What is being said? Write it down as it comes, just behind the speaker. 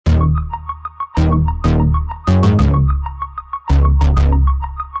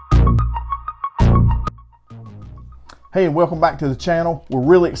Hey, and welcome back to the channel. We're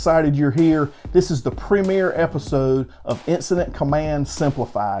really excited you're here. This is the premiere episode of Incident Command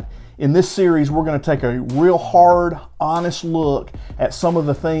Simplified. In this series, we're going to take a real hard, honest look at some of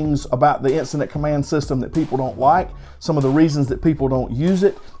the things about the Incident Command System that people don't like, some of the reasons that people don't use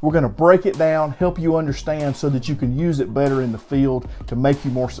it. We're going to break it down, help you understand so that you can use it better in the field to make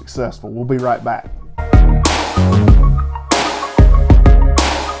you more successful. We'll be right back.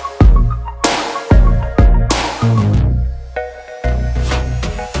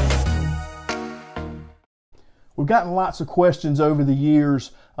 We've gotten lots of questions over the years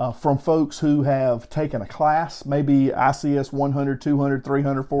from folks who have taken a class, maybe ICS 100, 200,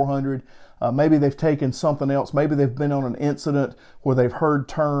 300, 400. Maybe they've taken something else. Maybe they've been on an incident where they've heard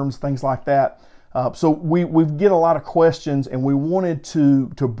terms, things like that. So we get a lot of questions, and we wanted to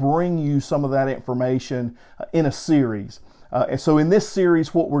bring you some of that information in a series. And so in this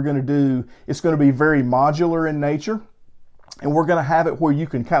series, what we're going to do, it's going to be very modular in nature, and we're going to have it where you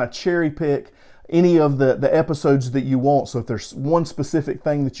can kind of cherry pick any of the episodes that you want. So if there's one specific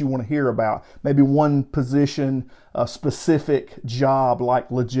thing that you want to hear about, maybe one position, a specific job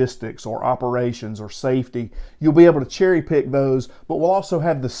like logistics or operations or safety, you'll be able to cherry pick those. But we'll also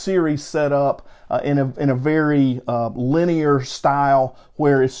have the series set up in a very linear style,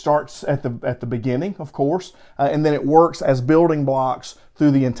 where it starts at the beginning, of course, and then it works as building blocks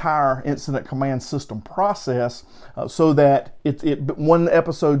through the entire Incident Command System process, so that one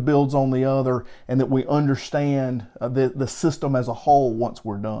episode builds on the other, and that we understand the system as a whole once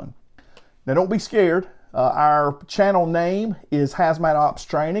we're done. Now, don't be scared. Our channel name is Hazmat Ops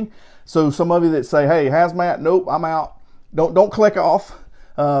Training. So some of you that say, "Hey, hazmat, nope, I'm out," don't click off.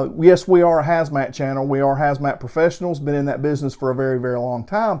 Yes, we are a hazmat channel. We are hazmat professionals, been in that business for a very, very long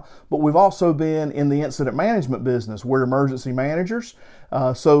time, but we've also been in the incident management business. We're emergency managers,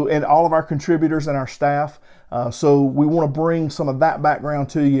 and all of our contributors and our staff. So we want to bring some of that background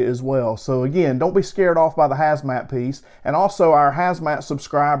to you as well. So again, don't be scared off by the hazmat piece. And also our hazmat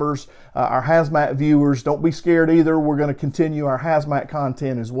subscribers, our hazmat viewers, don't be scared either. We're going to continue our hazmat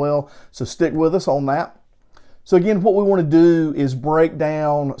content as well. So stick with us on that. So again, what we want to do is break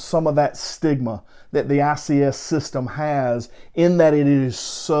down some of that stigma that the ICS system has, in that it is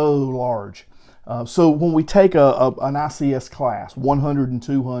so large. So when we take an ICS class, 100 and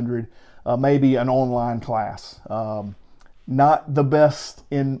 200, maybe an online class, not the best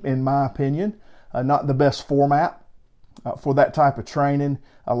in my opinion, not the best format for that type of training.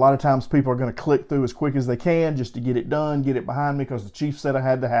 A lot of times people are going to click through as quick as they can just to get it done, get it behind me because the chief said I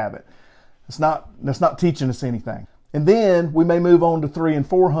had to have it. That's not teaching us anything. And then we may move on to 300 and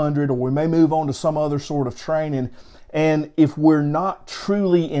 400, or we may move on to some other sort of training. And if we're not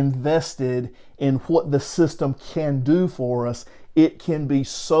truly invested in what the system can do for us, it can be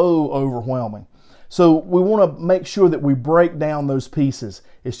so overwhelming. So we want to make sure that we break down those pieces.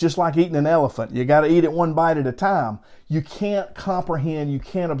 It's just like eating an elephant. You got to eat it one bite at a time. You can't comprehend, you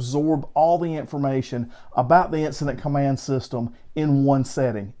can't absorb all the information about the Incident Command System in one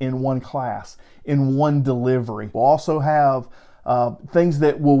setting, in one class, in one delivery. We'll also have things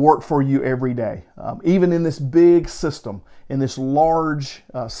that will work for you every day. Even in this big system, in this large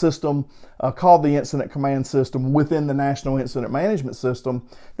system called the Incident Command System within the National Incident Management System,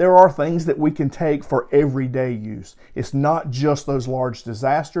 there are things that we can take for everyday use. It's not just those large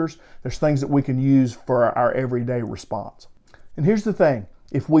disasters. There's things that we can use for our everyday response. And here's the thing.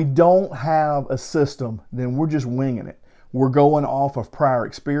 If we don't have a system, then we're just winging it. We're going off of prior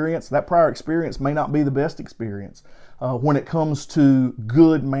experience. That prior experience may not be the best experience when it comes to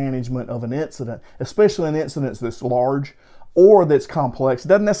good management of an incident, especially an incident that's large or that's complex. It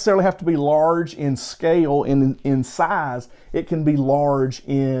doesn't necessarily have to be large in scale, in size. It can be large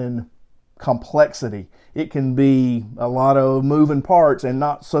in complexity. It can be a lot of moving parts and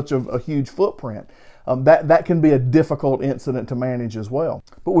not such a huge footprint. That can be a difficult incident to manage as well.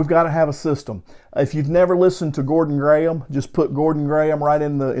 But we've got to have a system. If you've never listened to Gordon Graham, just put Gordon Graham right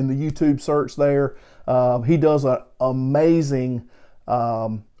in the YouTube search there. He does an amazing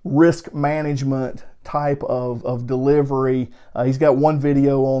risk management type of delivery. He's got one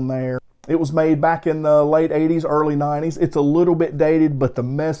video on there. It was made back in the late 80s, early 90s. It's a little bit dated, but the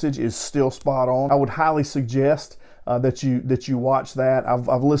message is still spot on. I would highly suggest that you watch that.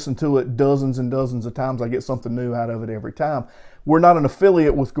 I've listened to it dozens and dozens of times. I get something new out of it every time. We're not an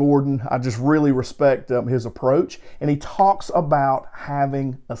affiliate with Gordon. I just really respect his approach. And he talks about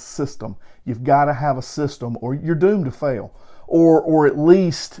having a system. You've got to have a system, or you're doomed to fail. Or at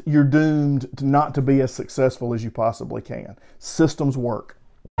least you're doomed not to be as successful as you possibly can. Systems work.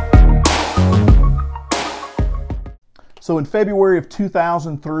 So in February of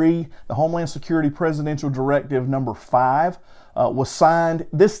 2003, the Homeland Security Presidential Directive number 5 was signed.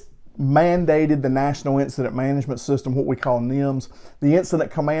 This mandated the National Incident Management System, what we call NIMS. The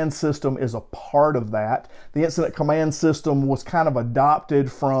Incident Command System is a part of that. The Incident Command System was kind of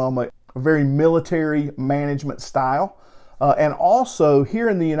adopted from a very military management style. And also here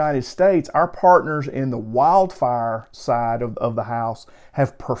in the United States, our partners in the wildfire side of the house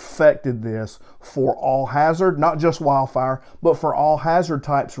have perfected this for all hazard, not just wildfire, but for all hazard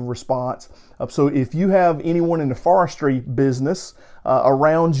types of response. So if you have anyone in the forestry business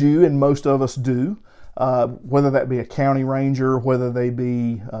around you, and most of us do, whether that be a county ranger, whether they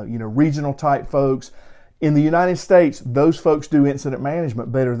be regional type folks, in the United States, those folks do incident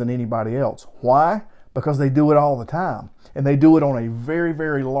management better than anybody else. Why? Because they do it all the time. And they do it on a very,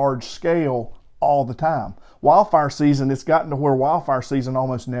 very large scale all the time. Wildfire season, it's gotten to where wildfire season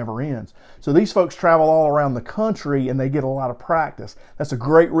almost never ends. So these folks travel all around the country and they get a lot of practice. That's a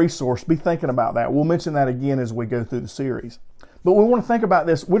great resource. Be thinking about that. We'll mention that again as we go through the series. But we want to think about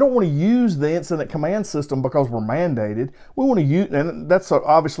this. We don't want to use the Incident Command System because we're mandated. We want to use, and that's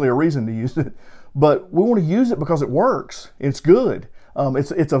obviously a reason to use it, but we want to use it because it works. It's good.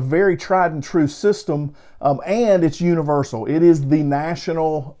 It's a very tried and true system, and it's universal. It is the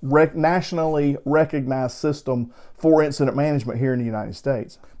nationally recognized system for incident management here in the United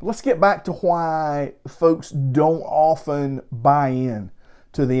States. But let's get back to why folks don't often buy in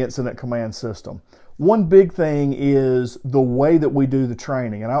to the Incident Command System. One big thing is the way that we do the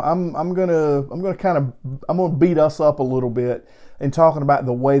training, and I'm gonna beat us up a little bit in talking about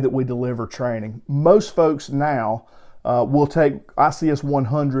the way that we deliver training. Most folks now will take ICS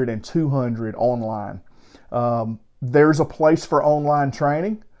 100 and 200 online. There's a place for online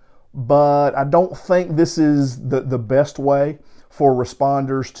training, but I don't think this is the best way for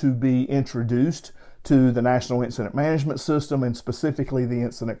responders to be introduced to the National Incident Management System and specifically the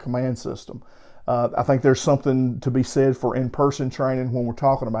Incident Command System. I think there's something to be said for in-person training when we're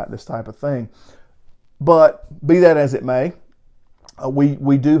talking about this type of thing. But be that as it may,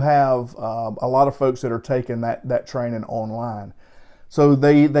 we do have a lot of folks that are taking that training online. So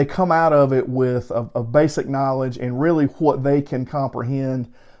they come out of it with a basic knowledge and really what they can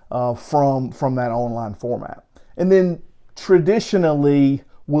comprehend from that online format. And then traditionally,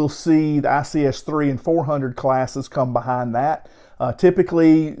 we'll see the ICS 3 and 400 classes come behind that.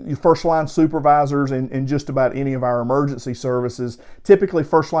 Typically, first line supervisors in just about any of our emergency services, typically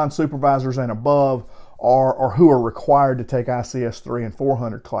first line supervisors and above are who are required to take ICS 3 and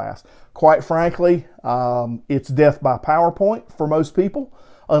 400 class. Quite frankly, it's death by PowerPoint for most people.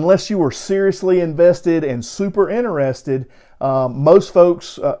 Unless you are seriously invested and super interested, most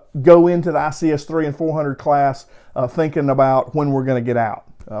folks go into the ICS 3 and 400 class thinking about when we're going to get out.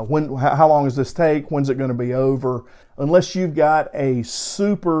 How long does this take? When's it going to be over? Unless you've got a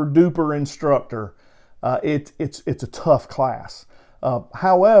super duper instructor, it's a tough class.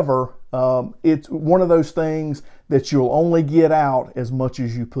 However, it's one of those things that you'll only get out as much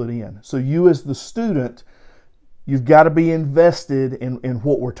as you put in. So you as the student, you've got to be invested in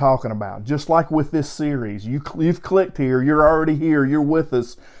what we're talking about. Just like with this series, you've clicked here, you're already here, you're with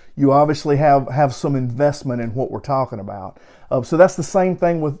us. You obviously have some investment in what we're talking about. So that's the same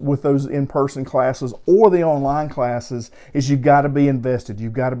thing with those in-person classes or the online classes, is you've got to be invested.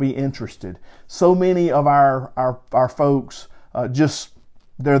 You've got to be interested. So many of our folks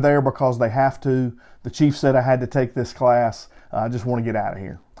they're there because they have to. The chief said I had to take this class. I just want to get out of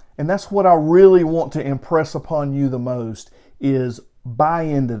here. And that's what I really want to impress upon you the most, is buy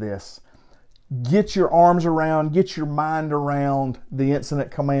into this. Get your arms around, get your mind around the Incident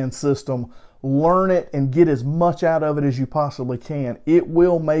Command System. Learn it and get as much out of it as you possibly can. It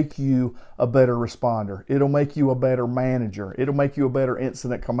will make you a better responder. It'll make you a better manager. It'll make you a better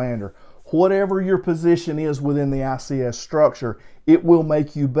incident commander. Whatever your position is within the ICS structure, it will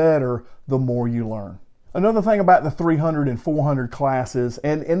make you better the more you learn. Another thing about the 300 and 400 classes,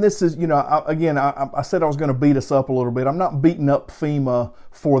 and this is, I said I was going to beat us up a little bit. I'm not beating up FEMA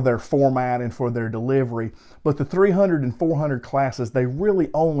for their format and for their delivery, but the 300 and 400 classes, they really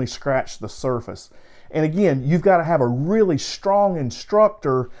only scratch the surface. And again, you've got to have a really strong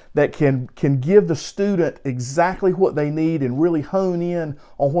instructor that can give the student exactly what they need and really hone in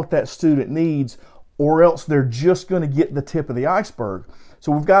on what that student needs, or else they're just going to get the tip of the iceberg.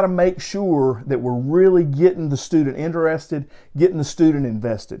 So we've got to make sure that we're really getting the student interested, getting the student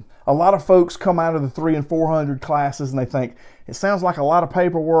invested. A lot of folks come out of the 300 and 400 classes and they think, it sounds like a lot of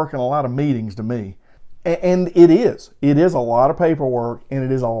paperwork and a lot of meetings to me. And it is. It is a lot of paperwork and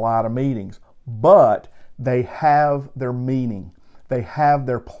it is a lot of meetings. But they have their meaning. They have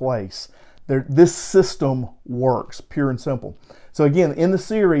their place. This system works, pure and simple. So again, in the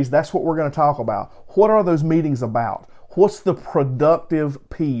series, that's what we're going to talk about. What are those meetings about? What's the productive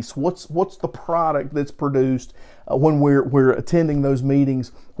piece? What's the product that's produced when we're attending those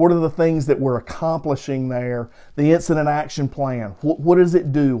meetings? What are the things that we're accomplishing there? The incident action plan. What does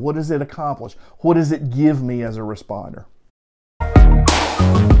it do? What does it accomplish? What does it give me as a responder?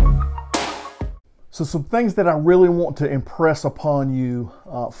 So some things that I really want to impress upon you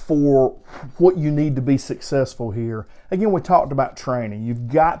for what you need to be successful here. Again, we talked about training. You've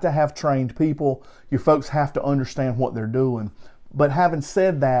got to have trained people. Your folks have to understand what they're doing. But having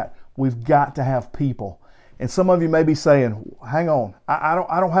said that, we've got to have people. And some of you may be saying, hang on, I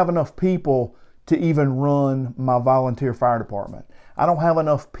don't have enough people to even run my volunteer fire department. I don't have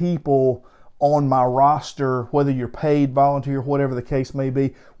enough people on my roster, whether you're paid, volunteer, whatever the case may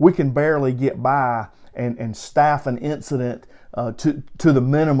be. We can barely get by and staff an incident to the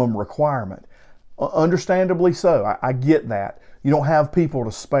minimum requirement. Understandably so, I get that. You don't have people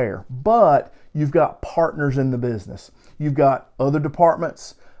to spare, but you've got partners in the business. You've got other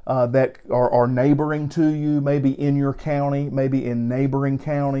departments that are neighboring to you, maybe in your county, maybe in neighboring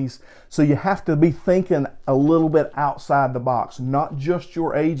counties. So you have to be thinking a little bit outside the box, not just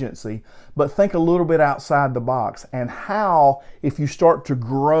your agency, but think a little bit outside the box. And how, if you start to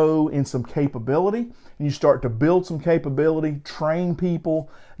grow in some capability, and you start to build some capability, train people,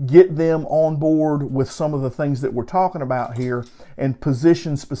 get them on board with some of the things that we're talking about here, and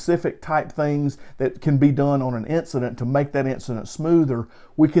position specific type things that can be done on an incident to make that incident smoother,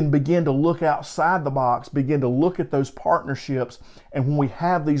 we can begin to look outside the box, begin to look at those partnerships, and when we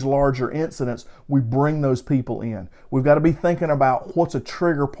have these larger incidents, we bring those people in. We've got to be thinking about what's a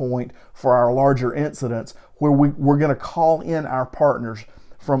trigger point for our larger incidents where we're going to call in our partners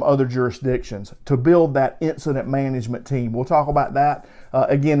from other jurisdictions to build that incident management team. We'll talk about that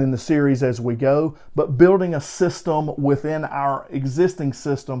again in the series as we go, but building a system within our existing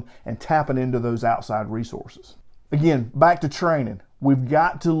system and tapping into those outside resources. Again, back to training. We've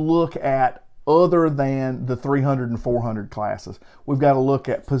got to look at other than the 300 and 400 classes. We've got to look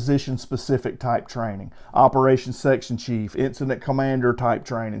at position-specific type training, operations section chief, incident commander type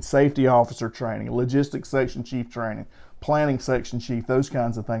training, safety officer training, logistics section chief training, planning section chief, those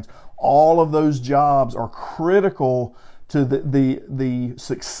kinds of things. All of those jobs are critical to the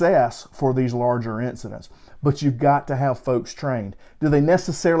success for these larger incidents. But you've got to have folks trained. Do they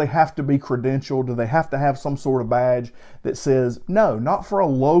necessarily have to be credentialed? Do they have to have some sort of badge that says, no, not for a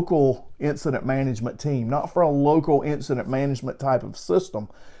local incident management team, not for a local incident management type of system.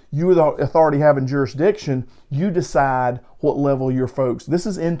 You, the authority having jurisdiction, you decide what level your folks, this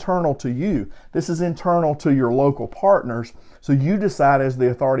is internal to you. This is internal to your local partners. So you decide as the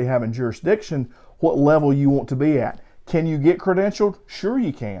authority having jurisdiction what level you want to be at. Can you get credentialed? Sure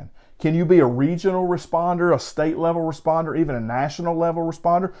you can. Can you be a regional responder, a state level responder, even a national level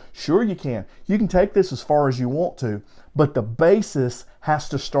responder? Sure you can. You can take this as far as you want to, but the basis has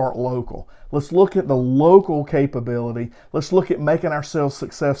to start local. Let's look at the local capability. Let's look at making ourselves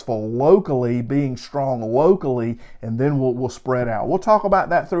successful locally, being strong locally, and then we'll spread out. We'll talk about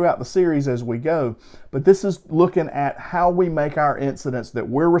that throughout the series as we go, but this is looking at how we make our incidents that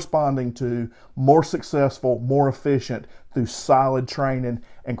we're responding to more successful, more efficient through solid training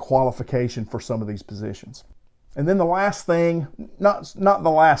and qualification for some of these positions. And then the last thing, not the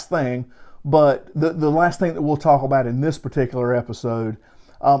last thing, but the last thing that we'll talk about in this particular episode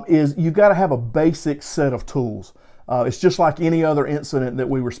is you've got to have a basic set of tools. It's just like any other incident that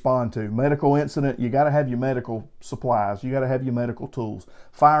we respond to. Medical incident, you got to have your medical supplies. You got to have your medical tools.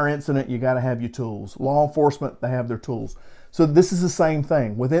 Fire incident, you got to have your tools. Law enforcement, they have their tools. So this is the same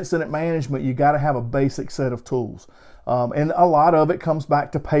thing. With incident management, you got to have a basic set of tools. And a lot of it comes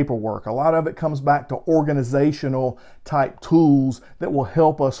back to paperwork. A lot of it comes back to organizational type tools that will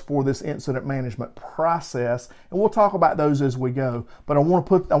help us for this incident management process. And we'll talk about those as we go. But I want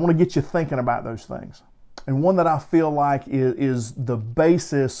to get you thinking about those things. And one that I feel like is the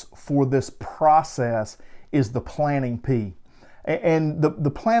basis for this process is the planning P. And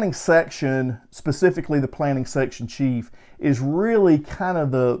the planning section, specifically the planning section chief, is really kind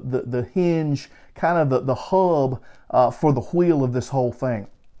of the hinge, kind of the hub for the wheel of this whole thing.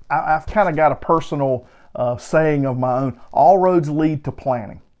 I've kind of got a personal saying of my own: all roads lead to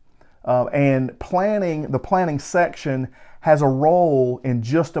planning. And the planning section has a role in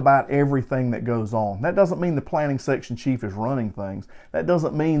just about everything that goes on. That doesn't mean the planning section chief is running things. That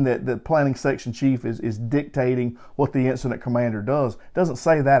doesn't mean that the planning section chief is dictating what the incident commander does. It doesn't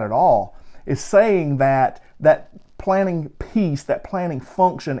say that at all. It's saying that planning piece, that planning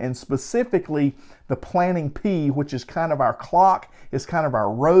function, and specifically the planning P, which is kind of our clock, is kind of our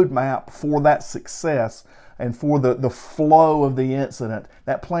roadmap for that success and for the flow of the incident,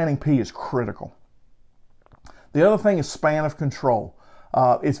 that planning P is critical. The other thing is span of control.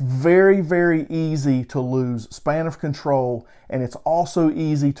 It's very, very easy to lose span of control, and it's also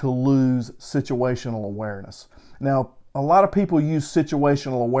easy to lose situational awareness. Now, a lot of people use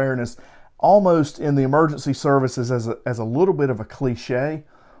situational awareness almost in the emergency services as a little bit of a cliche,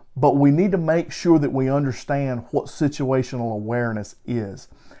 but we need to make sure that we understand what situational awareness is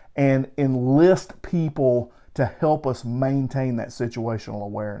and enlist people to help us maintain that situational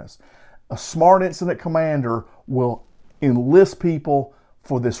awareness. A smart incident commander will enlist people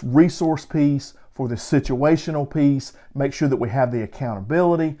for this resource piece, for this situational piece, make sure that we have the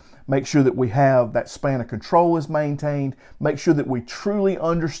accountability, make sure that we have that span of control is maintained, make sure that we truly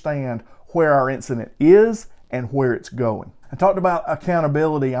understand where our incident is and where it's going. I talked about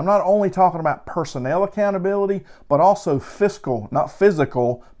accountability. I'm not only talking about personnel accountability, but also fiscal, not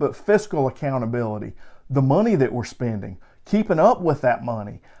physical, but fiscal accountability. The money that we're spending, keeping up with that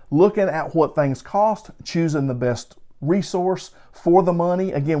money, looking at what things cost, choosing the best resource for the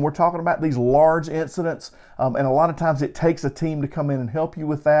money. Again, we're talking about these large incidents, and a lot of times it takes a team to come in and help you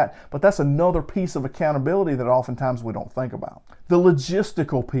with that, but that's another piece of accountability that oftentimes we don't think about. The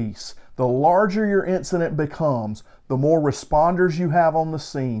logistical piece. The larger your incident becomes, the more responders you have on the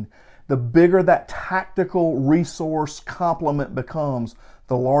scene, the bigger that tactical resource complement becomes,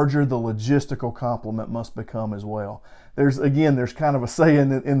 the larger the logistical complement must become as well. There's kind of a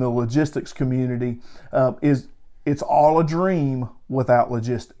saying in the logistics community, it's all a dream without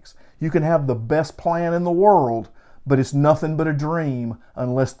logistics. You can have the best plan in the world, but it's nothing but a dream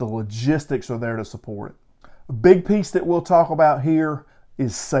unless the logistics are there to support it. A big piece that we'll talk about here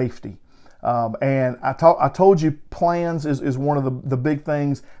is safety. And I told you plans is one of the big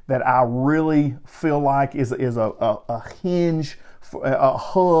things that I really feel like is a hinge, a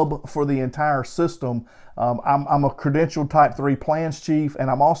hub for the entire system. I'm a credentialed Type 3 plans chief,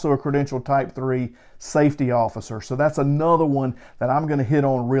 and I'm also a credentialed Type 3 safety officer. So that's another one that I'm going to hit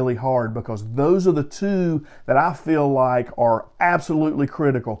on really hard, because those are the two that I feel like are absolutely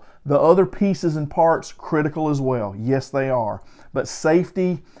critical. The other pieces and parts, critical as well. Yes, they are. But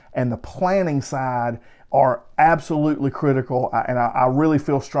safety and the planning side are absolutely critical, and I really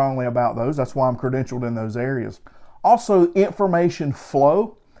feel strongly about those. That's why I'm credentialed in those areas. Also, information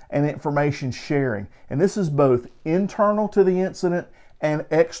flow and information sharing. And this is both internal to the incident and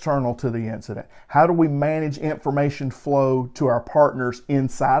external to the incident. How do we manage information flow to our partners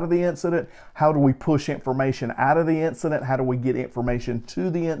inside of the incident? How do we push information out of the incident? How do we get information to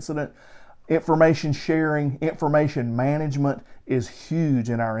the incident? Information sharing, information management is huge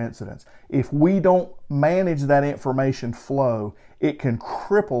in our incidents. If we don't manage that information flow, it can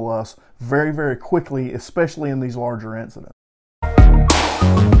cripple us very, very quickly, especially in these larger incidents.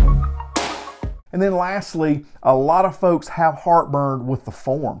 And then lastly, a lot of folks have heartburn with the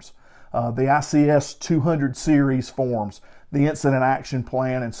forms, the ICS 200 series forms, the incident action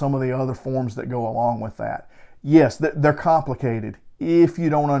plan, and some of the other forms that go along with that. Yes, they're complicated if you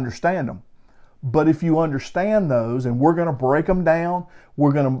don't understand them. But if you understand those, and we're going to break them down,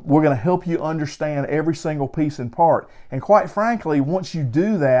 we're going to help you understand every single piece and part. And quite frankly, once you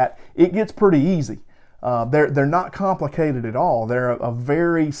do that, it gets pretty easy. They're not complicated at all. They're a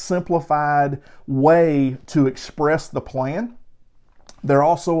very simplified way to express the plan. They're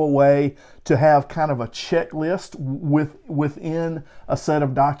also a way to have kind of a checklist within a set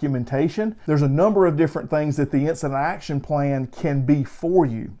of documentation. There's a number of different things that the incident action plan can be for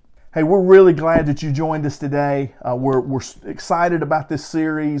you. Hey, we're really glad that you joined us today. We're excited about this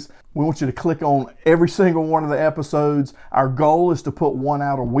series. We want you to click on every single one of the episodes. Our goal is to put one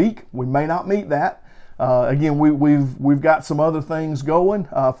out a week. We may not meet that. Again, we've got some other things going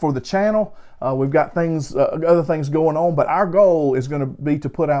for the channel. We've got other things going on, but our goal is going to be to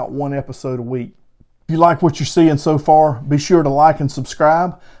put out one episode a week. If you like what you're seeing so far, be sure to like and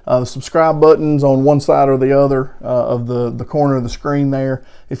subscribe. The subscribe button's on one side or the other of the corner of the screen there.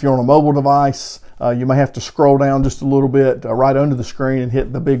 If you're on a mobile device, you may have to scroll down just a little bit right under the screen and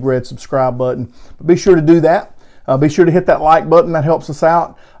hit the big red subscribe button. But be sure to do that. Be sure to hit that like button. That helps us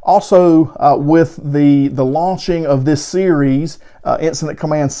out. Also, with the launching of this series, Incident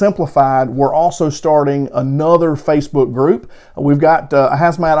Command Simplified, we're also starting another Facebook group. We've got a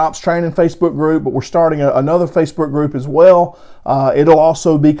Hazmat Ops Training Facebook group, but we're starting another Facebook group as well. It'll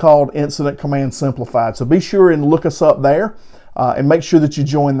also be called Incident Command Simplified. So be sure and look us up there and make sure that you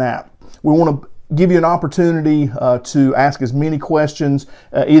join that. We want to give you an opportunity to ask as many questions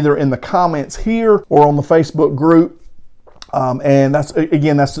either in the comments here or on the Facebook group. And that's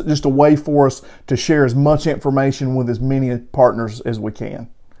just a way for us to share as much information with as many partners as we can.